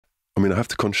mean, I have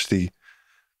to consciously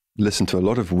listen to a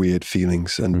lot of weird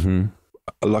feelings, and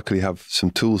I luckily have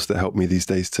some tools that help me these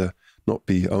days to not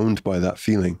be owned by that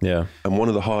feeling. Yeah. And one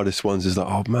of the hardest ones is like,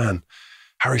 oh man,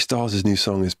 Harry Styles' new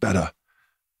song is better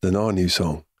than our new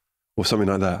song, or something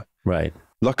like that. Right.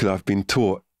 Luckily, I've been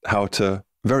taught how to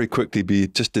very quickly be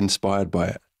just inspired by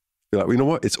it. Be like, well, you know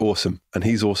what? It's awesome, and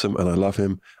he's awesome, and I love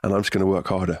him, and I'm just going to work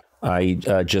harder. I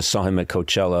just saw him at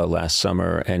Coachella last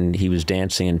summer, and he was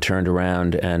dancing and turned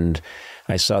around, and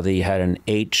I saw that he had an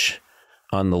H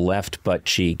on the left butt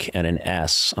cheek and an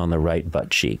S on the right butt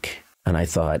cheek. And I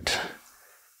thought,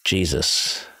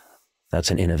 Jesus, that's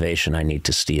an innovation I need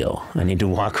to steal. I need to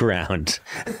walk around.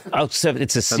 Oh, so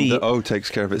it's a C. And the O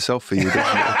takes care of itself for you, doesn't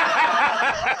it?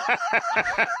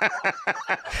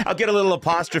 I'll get a little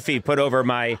apostrophe put over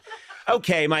my,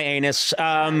 okay, my anus.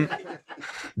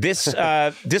 This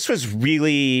was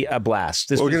really a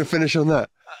blast. We're going to finish on that.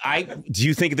 Do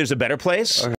you think there's a better place? Okay.